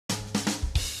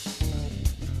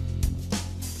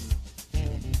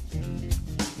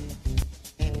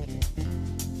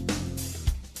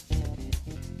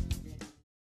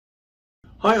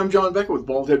Hi, I'm John Becker with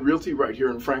Baldhead Realty right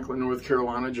here in Franklin, North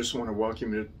Carolina. Just want to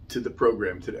welcome you to the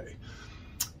program today.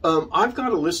 I've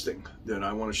got a listing that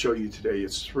I want to show you today.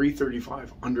 It's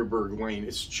 335 Underburg Lane.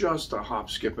 It's just a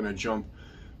hop, skip, and a jump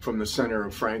from the center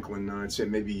of Franklin. I'd say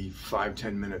maybe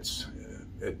 5-10 minutes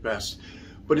at best.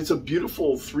 But it's a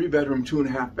beautiful 3-bedroom,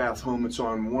 2.5-bath home. It's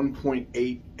on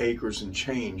 1.8 acres and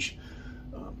change.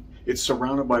 It's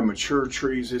surrounded by mature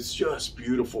trees. It's just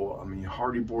beautiful. I mean,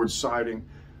 hardy board siding.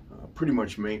 Pretty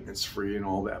much maintenance free and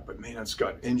all that, but man, it's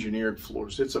got engineered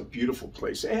floors. It's a beautiful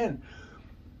place, and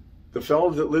the fellow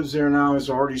that lives there now has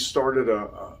already started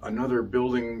another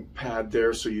building pad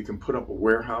there, so you can put up a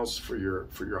warehouse for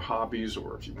your hobbies,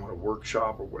 or if you want a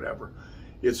workshop or whatever.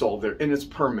 It's all there, and it's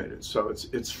permitted, so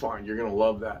it's fine. You're gonna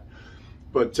love that.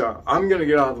 But I'm gonna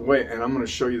get out of the way, and I'm gonna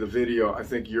show you the video. I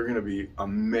think you're gonna be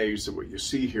amazed at what you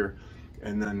see here,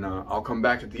 and then I'll come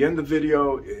back at the end of the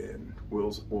video and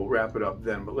we'll wrap it up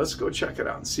then. But let's go check it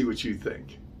out and see what you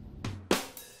think.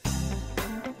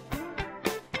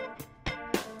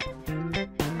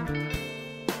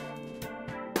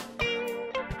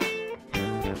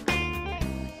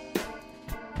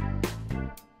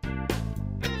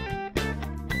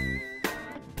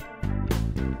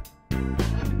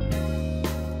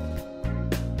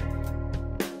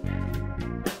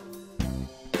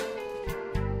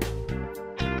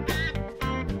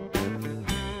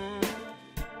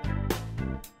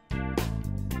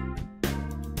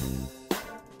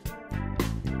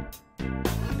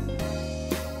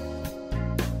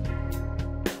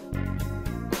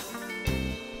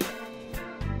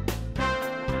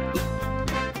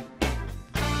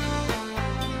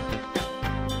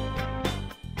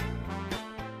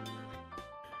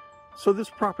 So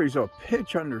this property is a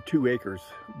pitch under 2 acres,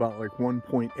 about like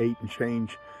 1.8 and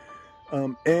change.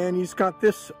 And he's got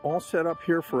this all set up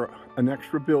here for an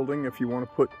extra building. If you want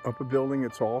to put up a building,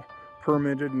 it's all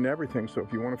permitted and everything. So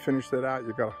if you want to finish that out,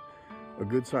 you've got a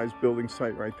good sized building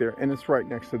site right there. And it's right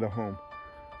next to the home.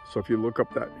 So if you look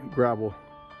up that gravel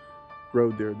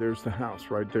road there, there's the house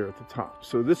right there at the top.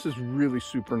 So this is really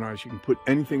super nice. You can put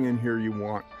anything in here you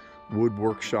want. Wood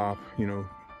workshop, you know,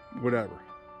 whatever.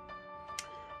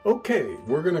 Okay,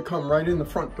 we're going to come right in the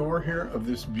front door here of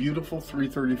this beautiful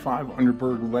 335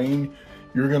 Underburg Lane.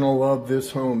 You're going to love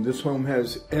this home. This home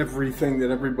has everything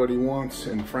that everybody wants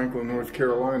in Franklin, North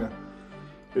Carolina.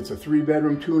 It's a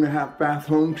 3-bedroom, 2.5-bath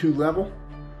home, 2-level.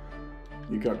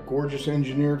 You got gorgeous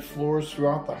engineered floors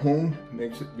throughout the home.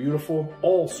 Makes it beautiful.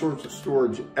 All sorts of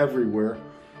storage everywhere.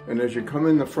 And as you come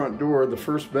in the front door, the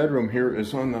first bedroom here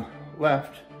is on the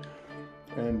left.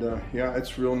 And yeah,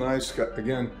 it's real nice. Got,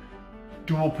 again,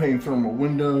 dual pane thermal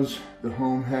windows. The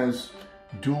home has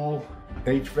dual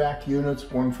HVAC units,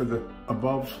 one for the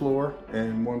above floor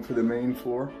and one for the main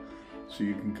floor. So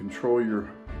you can control your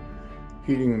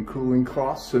heating and cooling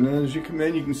costs. And then as you come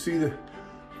in, you can see the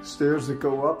stairs that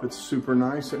go up. It's super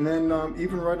nice. And then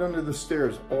even right under the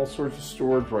stairs, all sorts of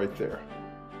storage right there.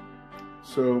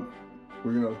 So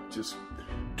we're gonna just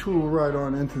tool right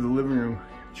on into the living room.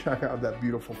 Check out that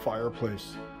beautiful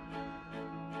fireplace.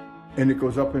 And it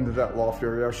goes up into that loft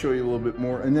area. I'll show you a little bit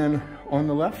more. And then on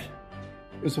the left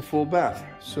is a full bath.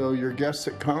 So your guests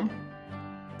that come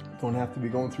don't have to be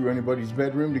going through anybody's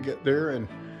bedroom to get there. And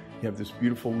you have this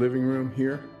beautiful living room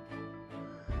here.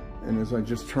 And as I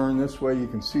just turn this way, you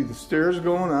can see the stairs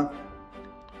going up.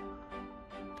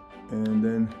 And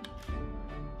then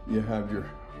you have your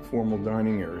formal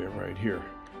dining area right here,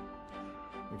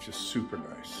 which is super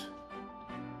nice.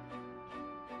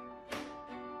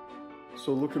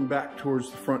 So looking back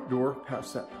towards the front door,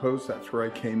 past that post, that's where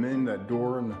I came in. That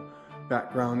door in the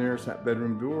background there is that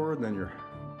bedroom door, then your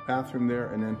bathroom there,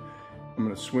 and then I'm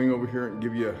gonna swing over here and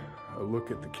give you a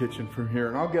look at the kitchen from here,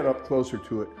 and I'll get up closer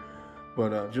to it,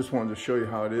 but just wanted to show you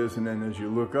how it is. And then as you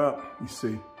look up, you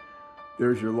see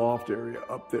there's your loft area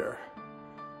up there,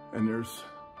 and there's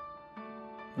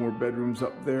more bedrooms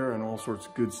up there and all sorts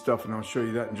of good stuff, and I'll show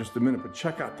you that in just a minute. But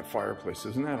check out the fireplace,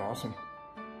 isn't that awesome?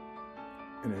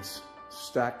 And it's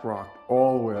stacked rock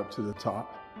all the way up to the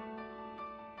top.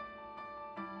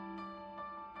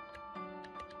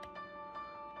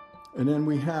 And then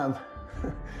we have,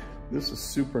 this is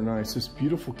super nice, this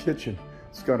beautiful kitchen.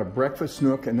 It's got a breakfast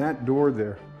nook, and that door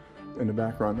there in the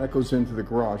background, that goes into the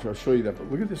garage. I'll show you that,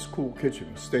 but look at this cool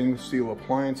kitchen. Stainless steel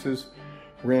appliances,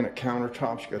 granite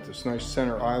countertops. You got this nice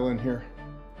center island here,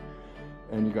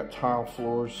 and you got tile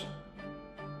floors.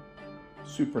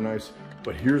 Super nice.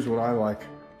 But here's what I like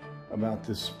about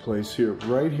this place here.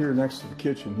 Right here next to the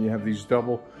kitchen, you have these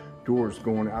double doors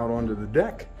going out onto the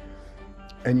deck,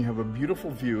 and you have a beautiful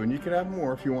view. And you can have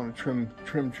more if you want to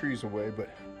trim trees away, but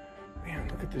man,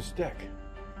 look at this deck.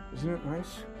 Isn't it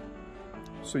nice?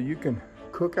 So you can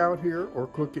cook out here or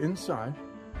cook inside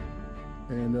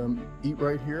and eat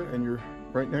right here, and you're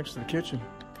right next to the kitchen.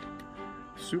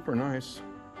 Super nice.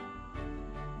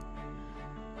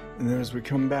 And then as we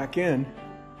come back in,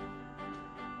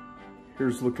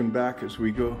 here's looking back as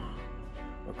we go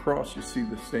across. You see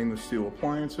the stainless steel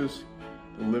appliances,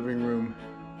 the living room,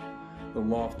 the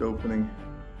loft opening,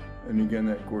 and again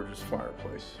that gorgeous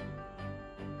fireplace.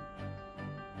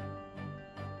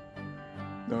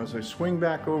 Now as I swing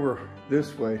back over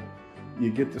this way, you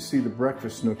get to see the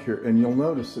breakfast nook here, and you'll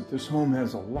notice that this home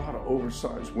has a lot of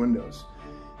oversized windows.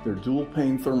 They're dual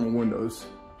pane thermal windows,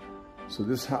 so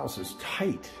this house is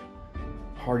tight.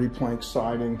 Hardy plank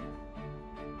siding,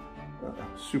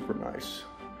 super nice.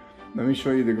 Let me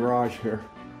show you the garage here,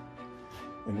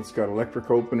 and it's got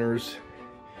electric openers.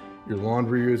 Your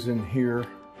laundry is in here,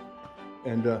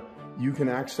 and you can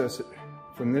access it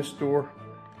from this door,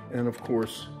 and of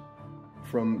course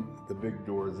from the big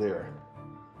door there.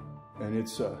 And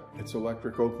it's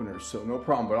electric openers, so no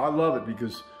problem. But I love it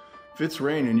because if it's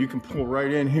raining, you can pull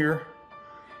right in here,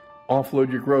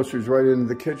 offload your groceries right into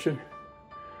the kitchen.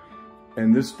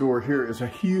 And this door here is a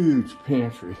huge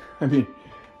pantry. I mean,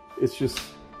 it's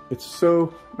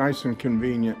so nice and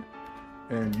convenient,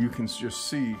 and you can just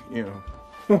see, you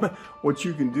know, what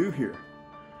you can do here.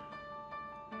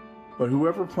 But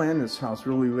whoever planned this house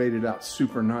really laid it out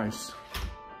super nice.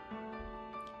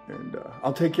 And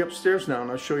I'll take you upstairs now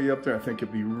and I'll show you up there. I think you'll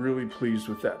be really pleased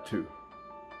with that too.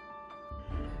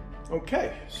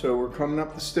 Okay, so we're coming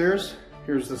up the stairs.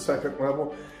 Here's the second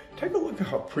level. Take a look at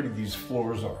how pretty these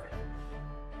floors are.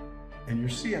 And you're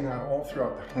seeing that all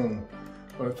throughout the home.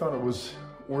 But I thought it was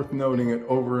worth noting it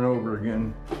over and over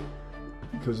again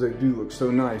because they do look so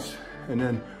nice. And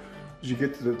then as you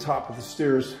get to the top of the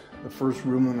stairs, the first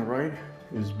room on the right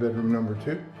is bedroom number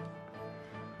 2.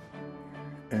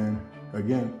 And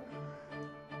again,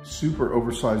 super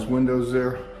oversized windows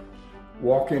there,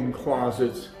 walk-in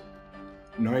closets,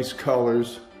 nice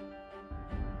colors.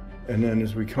 And then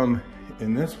as we come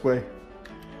in this way,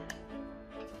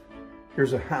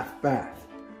 here's a half bath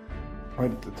right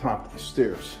at the top of the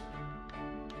stairs.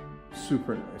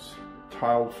 Super nice.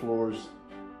 Tiled floors,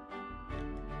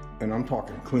 and I'm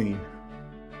talking clean.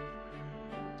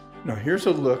 Now here's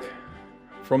a look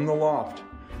from the loft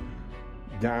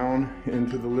down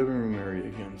into the living room area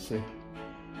again, see?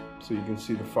 So you can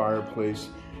see the fireplace.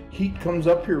 Heat comes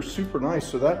up here super nice,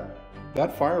 so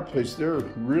that fireplace there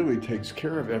really takes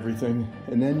care of everything.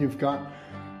 And then you've got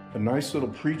a nice little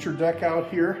preacher deck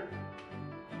out here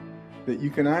that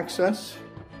you can access.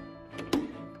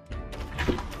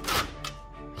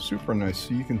 Super nice,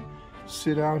 so you can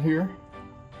sit out here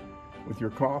with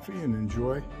your coffee and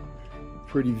enjoy the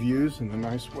pretty views and the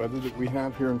nice weather that we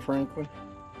have here in Franklin.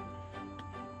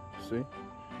 See?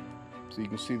 So you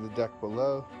can see the deck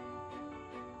below.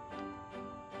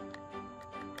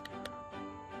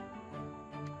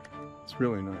 It's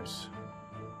really nice.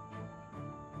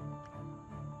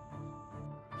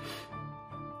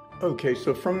 Okay,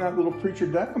 so from that little preacher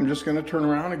deck, I'm just going to turn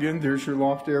around again. There's your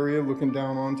loft area looking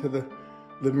down onto the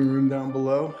living room down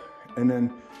below. And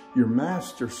then your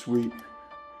master suite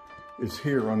is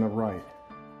here on the right.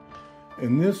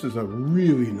 And this is a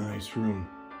really nice room.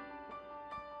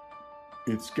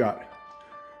 It's got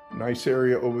a nice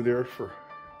area over there for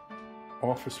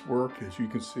office work. As you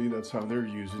can see, that's how they're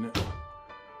using it.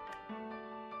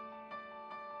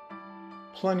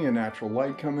 Plenty of natural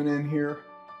light coming in here.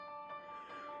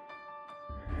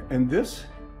 And this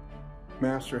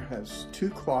master has 2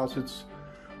 closets,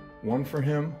 one for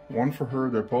him, one for her.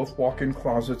 They're both walk-in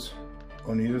closets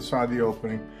on either side of the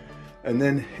opening. And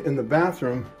then in the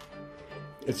bathroom,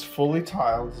 it's fully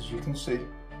tiled, as you can see.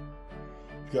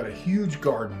 You've got a huge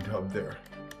garden tub there.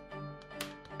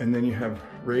 And then you have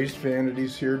raised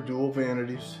vanities here, dual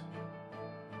vanities.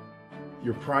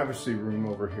 Your privacy room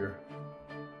over here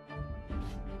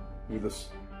with this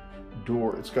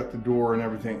door. It's got the door and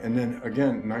everything. And then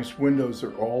again, nice windows.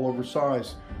 They're all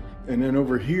oversized. And then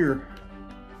over here,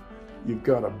 you've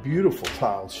got a beautiful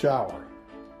tiled shower.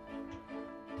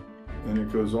 And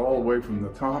it goes all the way from the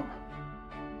top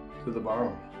to the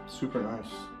bottom. Super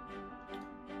nice.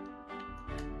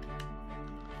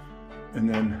 And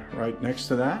then right next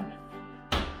to that,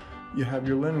 you have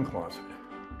your linen closet.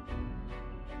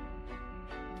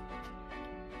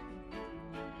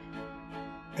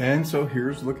 And so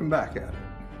here's looking back at it.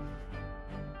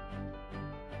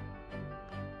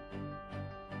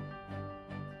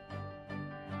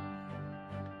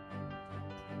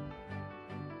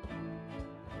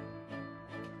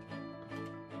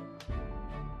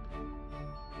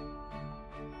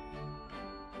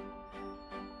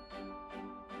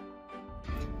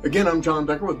 Again, I'm John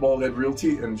Becker with Baldhead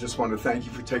Realty, and just want to thank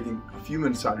you for taking a few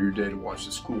minutes out of your day to watch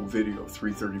this cool video of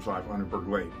 335 Underburg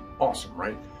Lane. Awesome,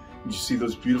 right? You see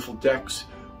those beautiful decks,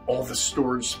 all the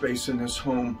storage space in this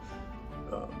home,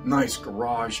 nice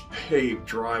garage, paved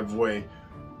driveway,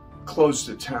 close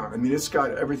to town. I mean, it's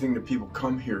got everything that people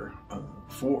come here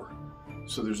for.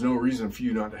 So there's no reason for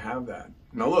you not to have that.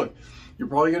 Now look, you're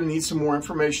probably going to need some more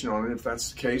information on it. If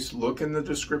that's the case, look in the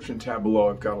description tab below.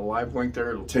 I've got a live link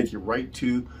there. It'll take you right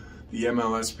to the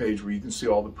MLS page where you can see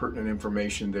all the pertinent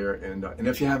information there. And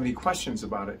if you have any questions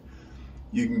about it,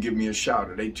 you can give me a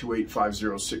shout at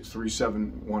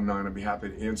 828-506-3719. I'd be happy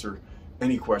to answer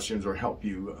any questions or help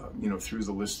you, through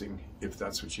the listing if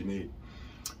that's what you need.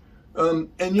 And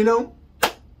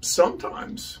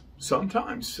sometimes,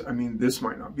 I mean, this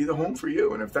might not be the home for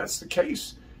you. And if that's the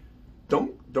case,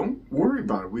 don't worry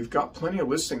about it. We've got plenty of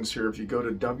listings here. If you go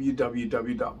to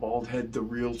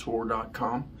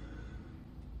www.baldheadtherealtor.com,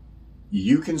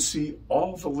 you can see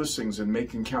all the listings in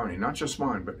Macon County, not just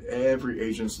mine, but every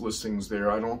agent's listings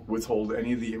there. I don't withhold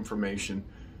any of the information.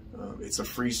 It's a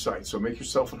free site, so make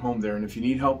yourself at home there. And if you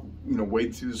need help,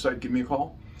 wading through the site, give me a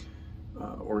call.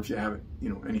 Or if you have,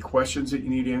 any questions that you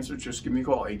need answered, just give me a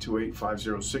call,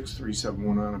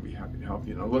 828-506-3719. I'll be happy to help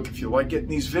you. Now, look, if you like getting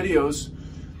these videos,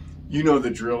 you know the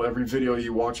drill. Every video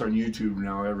you watch on YouTube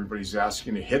now, everybody's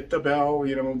asking to hit the bell,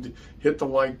 hit the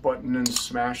like button and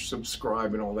smash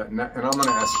subscribe and all that. And I'm going to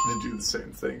ask you to do the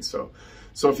same thing. So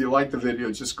if you like the video,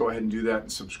 just go ahead and do that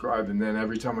and subscribe. And then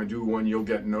every time I do one, you'll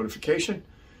get a notification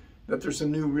that there's a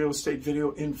new real estate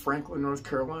video in Franklin, North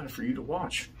Carolina for you to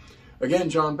watch. Again,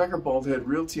 John Becker, Baldhead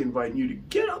Realty, inviting you to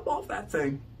get up off that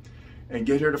thing and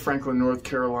get here to Franklin, North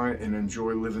Carolina and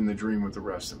enjoy living the dream with the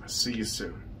rest of us. See you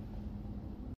soon.